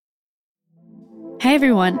Hey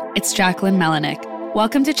everyone, it's Jacqueline Melanik.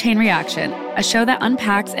 Welcome to Chain Reaction, a show that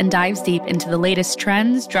unpacks and dives deep into the latest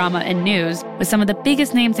trends, drama, and news with some of the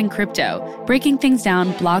biggest names in crypto, breaking things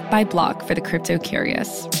down block by block for the crypto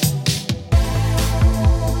curious.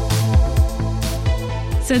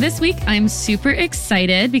 So this week, I'm super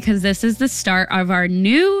excited because this is the start of our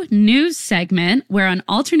new news segment where on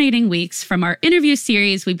alternating weeks from our interview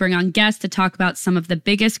series, we bring on guests to talk about some of the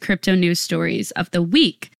biggest crypto news stories of the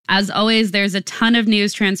week. As always, there's a ton of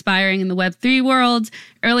news transpiring in the Web3 world.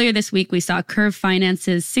 Earlier this week, we saw Curve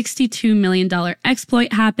Finance's $62 million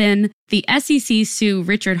exploit happen. The SEC sue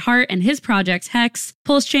Richard Hart and his projects Hex,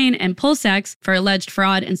 PulseChain, and PulseX for alleged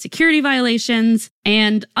fraud and security violations,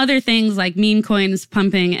 and other things like meme coins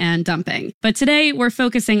pumping and dumping. But today, we're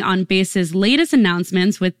focusing on Base's latest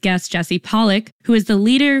announcements with guest Jesse Pollak, who is the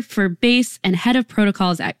leader for Base and head of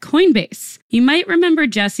protocols at Coinbase. You might remember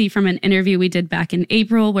Jesse from an interview we did back in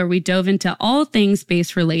April where we dove into all things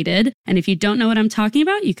Base related. And if you don't know what I'm talking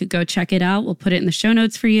about, you could go check it out. We'll put it in the show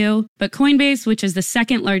notes for you. But Coinbase, which is the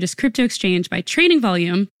second largest crypto exchange by trading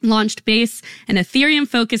volume, launched Base, an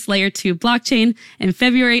Ethereum-focused layer 2 blockchain, in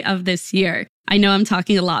February of this year. I know I'm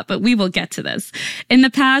talking a lot, but we will get to this. In the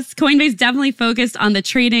past, Coinbase definitely focused on the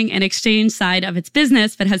trading and exchange side of its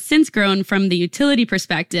business, but has since grown from the utility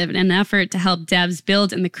perspective in an effort to help devs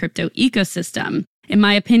build in the crypto ecosystem. In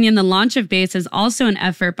my opinion, the launch of Base is also an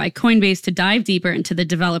effort by Coinbase to dive deeper into the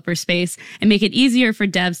developer space and make it easier for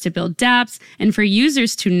devs to build dApps and for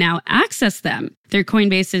users to now access them through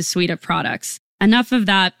Coinbase's suite of products. Enough of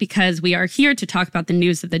that because we are here to talk about the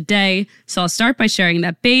news of the day. So I'll start by sharing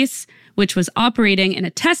that Base, which was operating in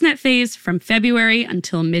a testnet phase from February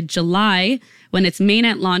until mid-July, when its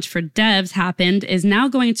mainnet launch for devs happened, is now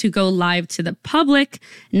going to go live to the public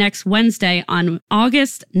next Wednesday on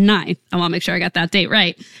August 9th. I want to make sure I got that date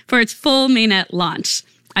right, for its full mainnet launch.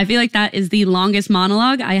 I feel like that is the longest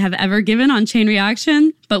monologue I have ever given on Chain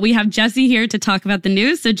Reaction, but we have Jesse here to talk about the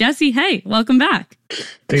news. So Jesse, hey, welcome back.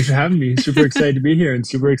 Thanks for having me. Super excited to be here and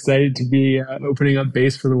super excited to be opening up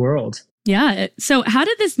Base for the world. Yeah. So how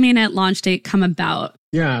did this mainnet launch date come about?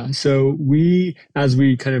 Yeah. So we, as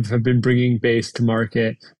we kind of have been bringing Base to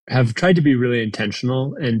market, have tried to be really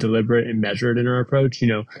intentional and deliberate and measured in our approach. You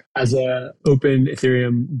know, as a open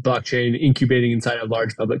Ethereum blockchain incubating inside a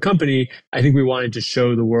large public company, I think we wanted to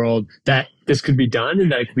show the world that this could be done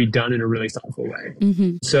and that it could be done in a really thoughtful way.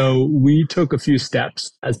 Mm-hmm. So we took a few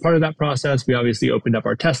steps. As part of that process, we obviously opened up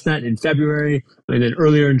our testnet in February. And then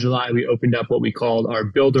earlier in July, we opened up what we called our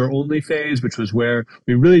builder-only phase, which was where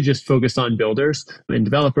we really just focused on builders and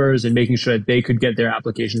developers and making sure that they could get their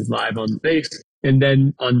applications live on Base. And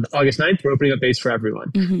then on August 9th, we're opening up Base for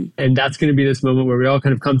everyone. Mm-hmm. And that's going to be this moment where we all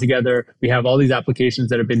kind of come together. We have all these applications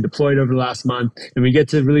that have been deployed over the last month, and we get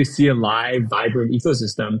to really see a live, vibrant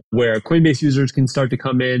ecosystem where Coinbase users can start to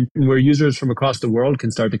come in and where users from across the world can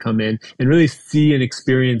start to come in and really see and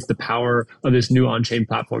experience the power of this new on-chain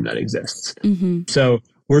platform that exists. Mm-hmm. So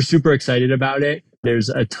we're super excited about it. There's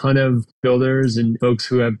a ton of builders and folks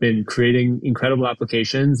who have been creating incredible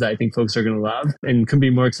applications that I think folks are going to love and couldn't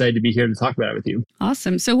be more excited to be here to talk about it with you.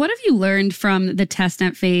 Awesome. So what have you learned from the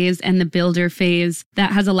testnet phase and the builder phase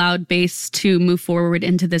that has allowed Base to move forward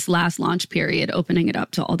into this last launch period, opening it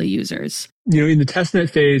up to all the users? You know, in the testnet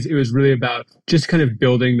phase, it was really about just kind of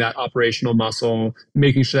building that operational muscle,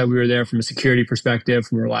 making sure that we were there from a security perspective,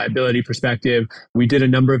 from a reliability perspective. We did a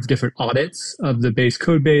number of different audits of the Base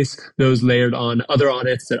code base, those layered on other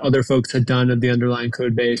audits that other folks had done of the underlying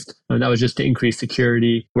code base. And that was just to increase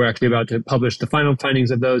security. We're actually about to publish the final findings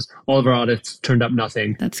of those. All of our audits turned up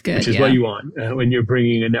nothing. That's good. Which is what you want when you're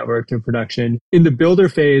bringing a network to production. In the builder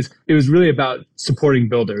phase, it was really about supporting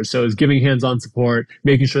builders. So it was giving hands-on support,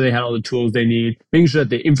 making sure they had all the tools they need, making sure that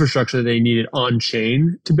the infrastructure they needed on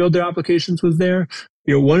chain to build their applications was there.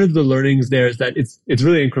 You know, one of the learnings there is that it's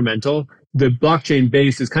really incremental. The blockchain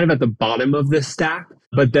base is kind of at the bottom of this stack,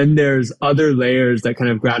 but then there's other layers that kind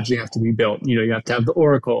of gradually have to be built. You know, you have to have the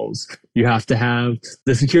oracles, you have to have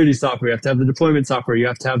the security software, you have to have the deployment software, you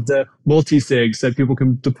have to have the multi-sig so that people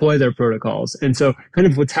can deploy their protocols. And so kind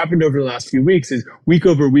of what's happened over the last few weeks is week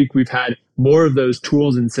over week, we've had more of those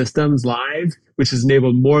tools and systems live, which has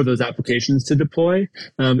enabled more of those applications to deploy.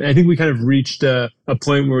 And I think we kind of reached a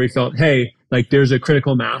point where we felt, hey, like there's a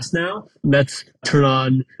critical mass now. Let's turn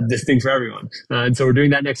on this thing for everyone. And so we're doing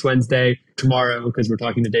that next Wednesday. tomorrow, because we're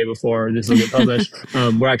talking the day before this will get published,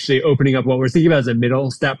 we're actually opening up what we're thinking about as a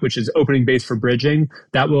middle step, which is opening base for bridging.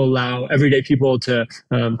 That will allow everyday people to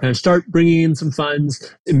kind of start bringing in some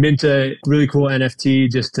funds, mint a really cool NFT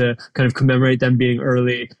just to kind of commemorate them being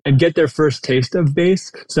early and get their first taste of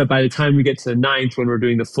base, so that by the time we get to the 9th, when we're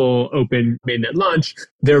doing the full open mainnet launch,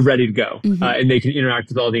 they're ready to go. And they can interact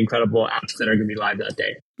with all the incredible apps that are going to be live that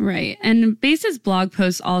day. Right. And Base's blog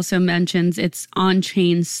post also mentions its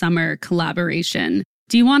Onchain Summer collaboration.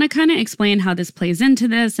 Do you want to kind of explain how this plays into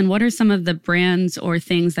this, and what are some of the brands or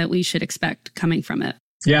things that we should expect coming from it?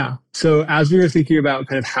 Yeah. So as we were thinking about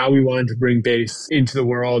kind of how we wanted to bring Base into the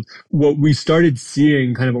world, what we started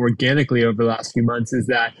seeing kind of organically over the last few months is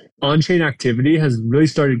that on-chain activity has really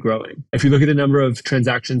started growing. If you look at the number of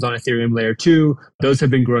transactions on Ethereum layer 2, those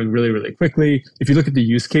have been growing really, really quickly. If you look at the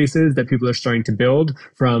use cases that people are starting to build,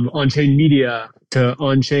 from on-chain media to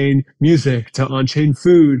on-chain music to on-chain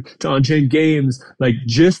food to on-chain games, like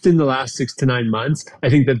just in the last 6 to 9 months,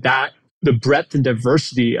 I think that the breadth and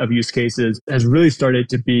diversity of use cases has really started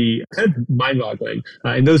to be kind of mind-boggling.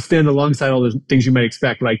 And those stand alongside all the things you might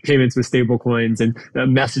expect, like payments with stable coins and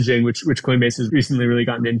messaging, which Coinbase has recently really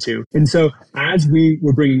gotten into. And so as we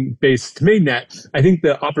were bringing Base to mainnet, I think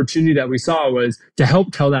the opportunity that we saw was to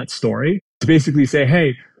help tell that story, to basically say,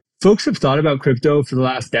 hey, folks have thought about crypto for the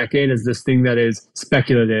last decade as this thing that is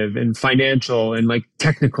speculative and financial and like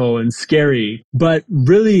technical and scary. But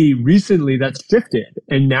really recently that's shifted.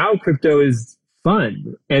 And now crypto is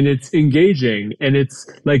fun and it's engaging and it's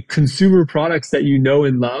like consumer products that you know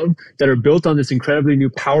and love that are built on this incredibly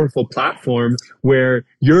new, powerful platform where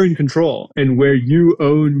you're in control and where you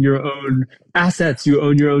own your own assets, you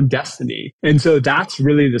own your own destiny. And so that's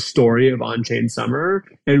really the story of Onchain Summer.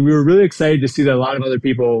 And we were really excited to see that a lot of other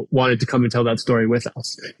people wanted to come and tell that story with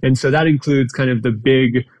us. And so that includes kind of the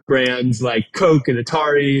big brands like Coke and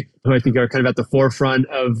Atari, who I think are kind of at the forefront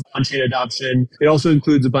of on-chain adoption. It also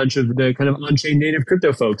includes a bunch of the kind of on-chain native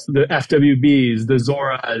crypto folks, the FWBs, the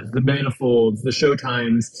Zoras, the Manifolds, the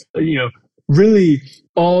Showtimes, really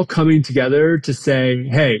all coming together to say,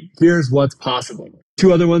 hey, here's what's possible.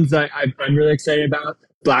 Two other ones that I'm really excited about,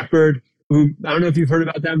 Blackbird, who I don't know if you've heard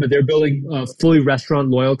about them, but they're building a fully restaurant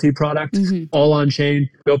loyalty product, all on chain,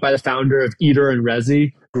 built by the founder of Eater and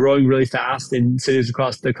Resi, growing really fast in cities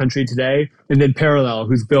across the country today. And then Parallel,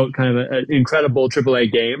 who's built kind of an incredible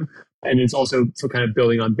AAA game. And it's also kind of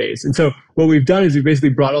building on Base. And so what we've done is we basically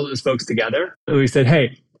brought all those folks together and we said,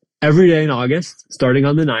 hey, every day in August, starting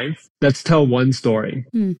on the 9th, let's tell one story.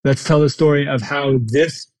 Let's tell the story of how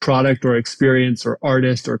this product or experience or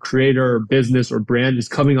artist or creator or business or brand is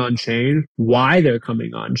coming on chain, why they're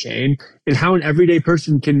coming on chain, and how an everyday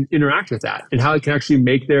person can interact with that and how it can actually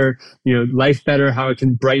make their life better, how it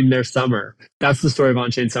can brighten their summer. That's the story of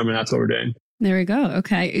Onchain Summer. That's what we're doing. There we go.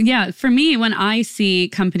 Okay. Yeah. For me, when I see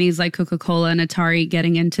companies like Coca-Cola and Atari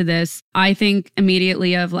getting into this, I think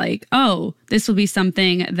immediately of like, oh, this will be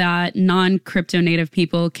something that non-crypto native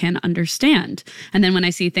people can understand. And then when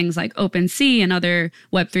I see things like OpenSea and other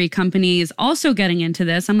Web3 companies also getting into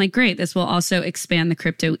this, I'm like, great, this will also expand the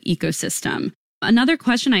crypto ecosystem. Another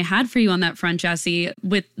question I had for you on that front, Jesse,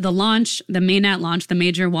 with the launch, the mainnet launch, the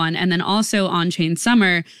major one, and then also Onchain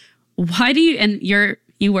Summer, why do you, and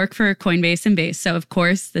you work for Coinbase and Base, so of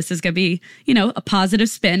course this is going to be, a positive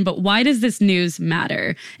spin, but why does this news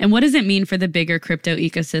matter? And what does it mean for the bigger crypto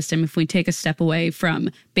ecosystem if we take a step away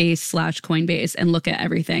from Base/Coinbase and look at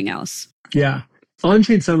everything else? Yeah.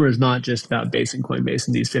 Onchain Summer is not just about Base and Coinbase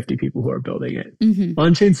and these 50 people who are building it.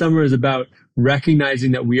 Onchain Summer is about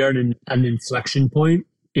recognizing that we are at an inflection point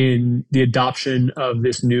in the adoption of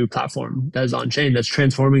this new platform that is on-chain, that's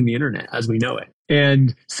transforming the internet as we know it.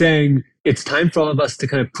 And saying it's time for all of us to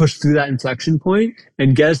kind of push through that inflection point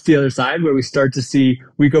and get us to the other side where we start to see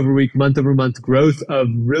week over week, month over month growth of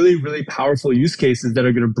really, really powerful use cases that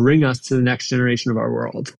are going to bring us to the next generation of our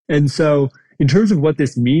world. And so in terms of what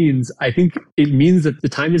this means, I think it means that the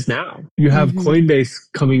time is now. You have Coinbase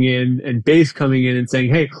coming in and Base coming in and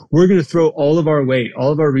saying, hey, we're going to throw all of our weight,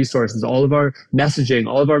 all of our resources, all of our messaging,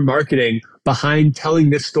 all of our marketing behind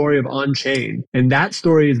telling this story of on-chain. And that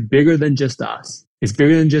story is bigger than just us. It's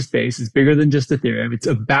bigger than just Base. It's bigger than just Ethereum. It's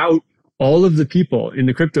about all of the people in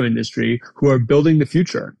the crypto industry who are building the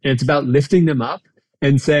future. And it's about lifting them up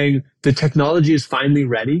and saying the technology is finally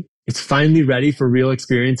ready. It's finally ready for real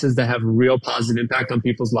experiences that have real positive impact on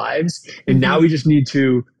people's lives. And now we just need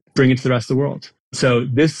to bring it to the rest of the world. So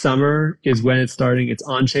this summer is when it's starting. It's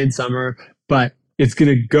Onchain Summer, but it's going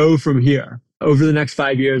to go from here. Over the next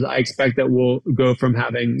 5 years, I expect that we'll go from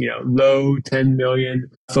having, low 10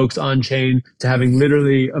 million folks on chain to having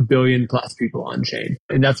literally 1 billion plus people on chain.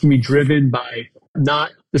 And that's going to be driven by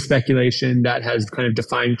not the speculation that has kind of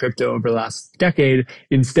defined crypto over the last decade.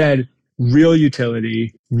 Instead, real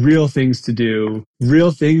utility, real things to do,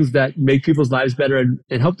 real things that make people's lives better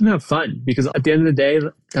and help them have fun. Because at the end of the day,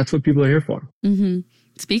 that's what people are here for. Mm-hmm.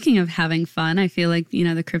 Speaking of having fun, I feel like,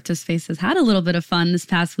 the crypto space has had a little bit of fun this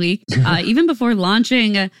past week. Even before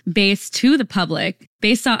launching Base to the public,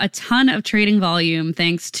 Base saw a ton of trading volume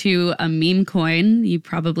thanks to a meme coin. You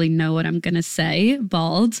probably know what I'm going to say,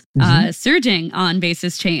 Bald, surging on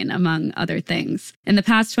Base's chain, among other things. In the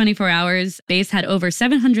past 24 hours, Base had over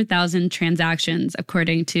 700,000 transactions,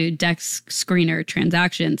 according to Dex Screener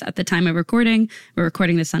transactions. At the time of recording, we're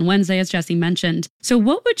recording this on Wednesday, as Jesse mentioned. So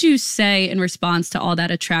what would you say in response to all that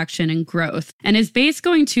attraction and growth? And is Base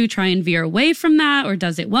going to try and veer away from that, or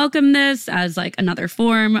does it welcome this as like another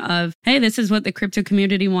form of, hey, this is what the crypto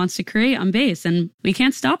community wants to create on Base, and we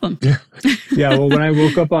can't stop them? Yeah. Well, when I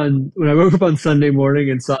woke up on Sunday morning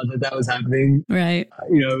and saw that was happening, right?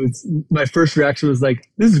 My first reaction was like,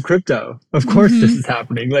 "This is crypto. Of course, this is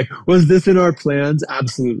happening." Like, was this in our plans?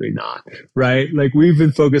 Absolutely not. Right? Like, we've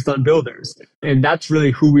been focused on builders, and that's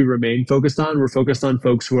really who we remain focused on. We're focused on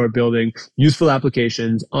folks who are building useful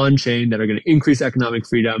applications on chain that are going to increase economic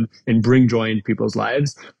freedom and bring joy into people's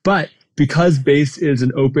lives. But because Base is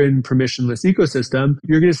an open, permissionless ecosystem,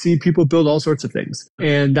 you're going to see people build all sorts of things.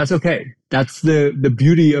 And that's okay. That's the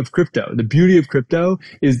beauty of crypto. The beauty of crypto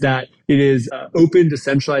is that it is an open,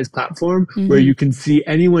 decentralized platform where you can see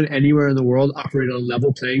anyone anywhere in the world operate on a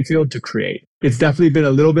level playing field to create. It's definitely been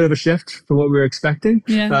a little bit of a shift from what we were expecting,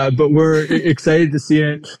 but we're excited to see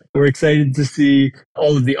it. We're excited to see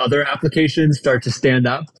all of the other applications start to stand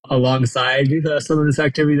up alongside some of this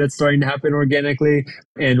activity that's starting to happen organically.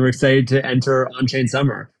 And we're excited to enter Onchain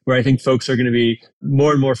Summer, where I think folks are going to be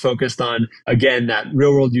more and more focused on, again, that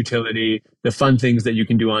real world utility, the fun things that you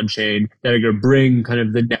can do on chain that are going to bring kind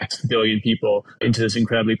of the next billion people into this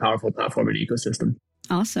incredibly powerful platform and ecosystem.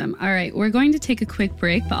 Awesome. All right. We're going to take a quick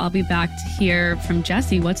break, but I'll be back to hear from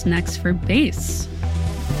Jesse what's next for Base.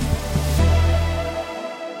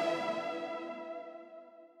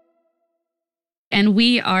 And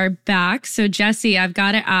we are back. So Jesse, I've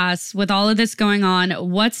got to ask, with all of this going on,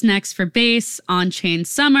 what's next for Base, Onchain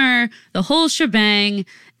Summer, the whole shebang?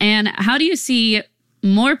 And how do you see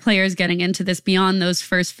more players getting into this beyond those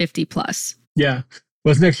first 50 plus? Yeah.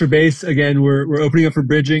 What's next for Base? Again, we're opening up for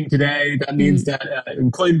bridging today. That means that in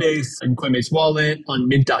Coinbase, in Coinbase Wallet, on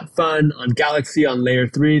Mint.fun, on Galaxy, on Layer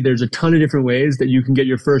 3, there's a ton of different ways that you can get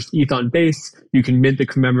your first ETH on Base. You can mint the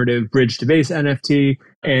commemorative Bridge to Base NFT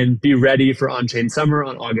and be ready for Onchain Summer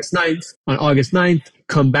on August 9th. On August 9th,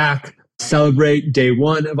 come back, celebrate day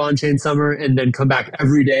one of Onchain Summer, and then come back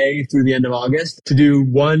every day through the end of August to do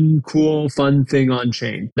one cool, fun thing on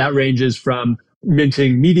chain. That ranges from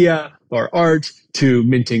minting media or art, to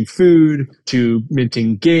minting food, to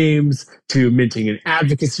minting games, to minting an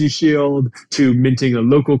advocacy shield, to minting a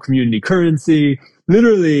local community currency.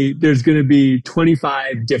 Literally, there's going to be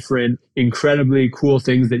 25 different incredibly cool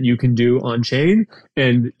things that you can do on chain.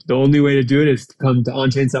 And the only way to do it is to come to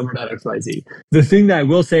onchainsummer.xyz. The thing that I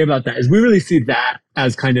will say about that is we really see that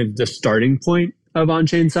as kind of the starting point of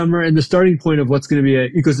Onchain Summer and the starting point of what's going to be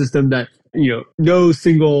an ecosystem that, no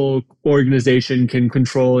single organization can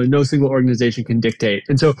control and no single organization can dictate.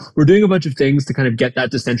 And so we're doing a bunch of things to kind of get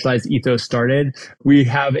that decentralized ethos started. We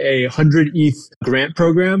have a 100 ETH grant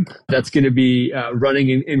program that's going to be running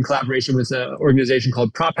in collaboration with an organization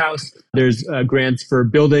called Prop House. There's grants for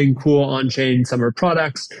building cool on-chain summer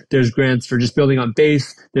products. There's grants for just building on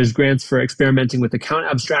Base. There's grants for experimenting with account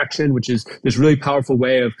abstraction, which is this really powerful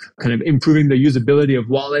way of kind of improving the usability of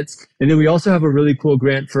wallets. And then we also have a really cool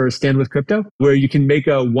grant for Stand with Crypto, where you can make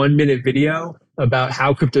a 1-minute video about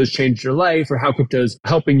how crypto's changed your life or how crypto's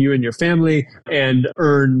helping you and your family and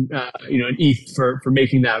earn, an ETH for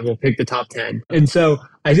making that. We'll pick the top 10. And so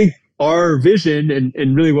I think our vision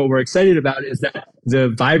and really what we're excited about is that the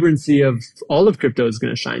vibrancy of all of crypto is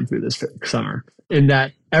going to shine through this summer, and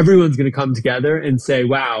that everyone's going to come together and say,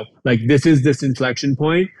 wow, like this is this inflection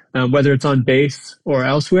point, whether it's on Base or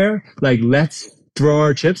elsewhere, like let's throw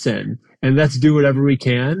our chips in and let's do whatever we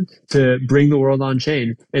can to bring the world on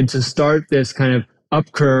chain and to start this kind of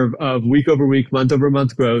up curve of week over week, month over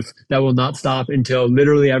month growth that will not stop until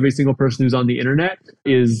literally every single person who's on the internet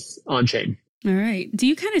is on chain. All right. Do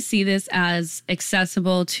you kind of see this as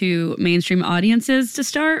accessible to mainstream audiences to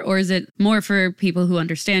start, or is it more for people who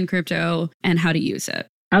understand crypto and how to use it?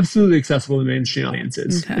 Absolutely accessible to mainstream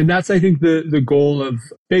audiences. Okay. And that's, I think, the goal of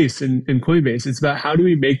Base and Coinbase. It's about how do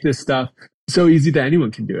we make this stuff so easy that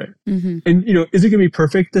anyone can do it. Mm-hmm. And, is it going to be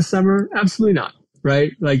perfect this summer? Absolutely not.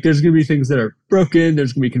 right? Like there's going to be things that are broken.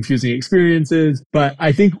 There's going to be confusing experiences. But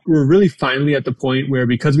I think we're really finally at the point where,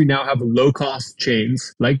 because we now have low cost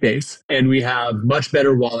chains like Base, and we have much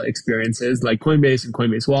better wallet experiences like Coinbase and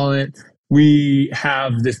Coinbase Wallet, we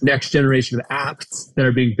have this next generation of apps that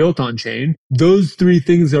are being built on chain. Those three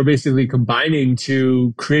things are basically combining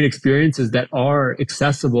to create experiences that are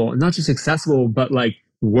accessible, and not just accessible, but like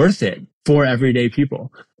worth it for everyday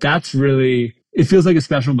people. That's really, it feels like a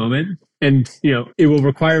special moment. And, it will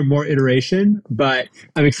require more iteration, but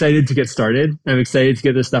I'm excited to get started. I'm excited to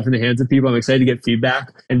get this stuff in the hands of people. I'm excited to get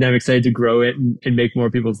feedback, and I'm excited to grow it and make more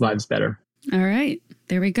people's lives better. All right,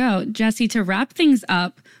 there we go. Jesse, to wrap things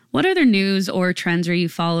up, what other news or trends are you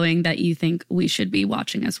following that you think we should be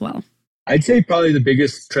watching as well? I'd say probably the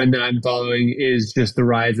biggest trend that I'm following is just the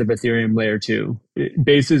rise of Ethereum layer 2.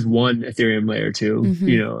 Base is one Ethereum layer 2.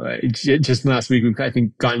 Mm-hmm. Just last week, we've, I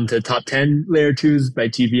think, gotten to top 10 layer 2s by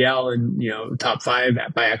TVL and, top 5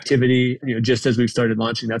 by activity, just as we've started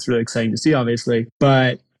launching. That's really exciting to see, obviously.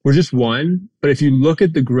 But we're just one. But if you look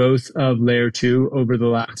at the growth of layer 2 over the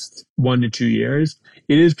last 1 to 2 years,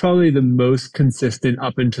 it is probably the most consistent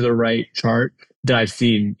up and to the right chart that I've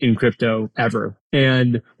seen in crypto ever.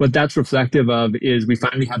 And what that's reflective of is we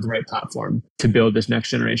finally have the right platform to build this next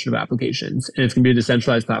generation of applications. And it's going to be a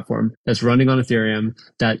decentralized platform that's running on Ethereum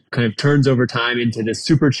that kind of turns over time into this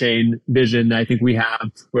super chain vision that I think we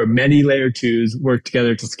have, where many layer 2s work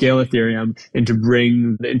together to scale Ethereum and to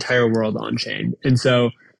bring the entire world on chain. And so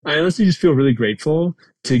I honestly just feel really grateful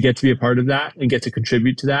to get to be a part of that and get to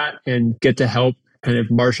contribute to that and get to help kind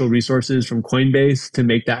of marshal resources from Coinbase to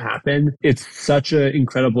make that happen. It's such an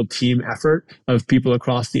incredible team effort of people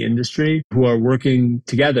across the industry who are working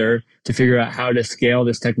together to figure out how to scale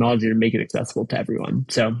this technology and make it accessible to everyone.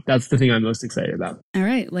 So that's the thing I'm most excited about. All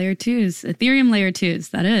right, layer 2s, Ethereum layer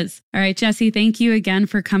 2s, that is. All right, Jesse, thank you again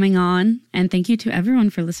for coming on, and thank you to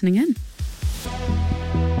everyone for listening in.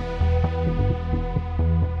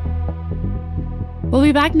 We'll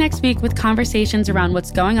be back next week with conversations around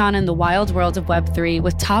what's going on in the wild world of Web3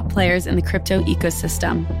 with top players in the crypto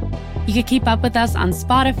ecosystem. You can keep up with us on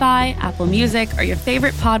Spotify, Apple Music, or your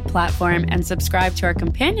favorite pod platform, and subscribe to our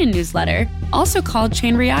companion newsletter, also called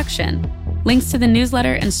Chain Reaction. Links to the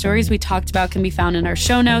newsletter and stories we talked about can be found in our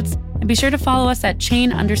show notes, and be sure to follow us at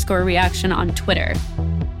chain_reaction on Twitter.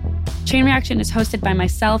 Chain Reaction is hosted by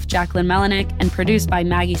myself, Jacqueline Melanik, and produced by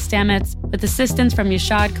Maggie Stamets, with assistance from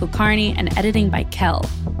Yashad Kulkarni and editing by Kel.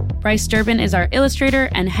 Bryce Durbin is our illustrator,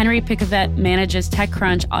 and Henry Picavet manages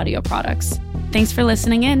TechCrunch audio products. Thanks for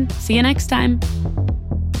listening in. See you next time.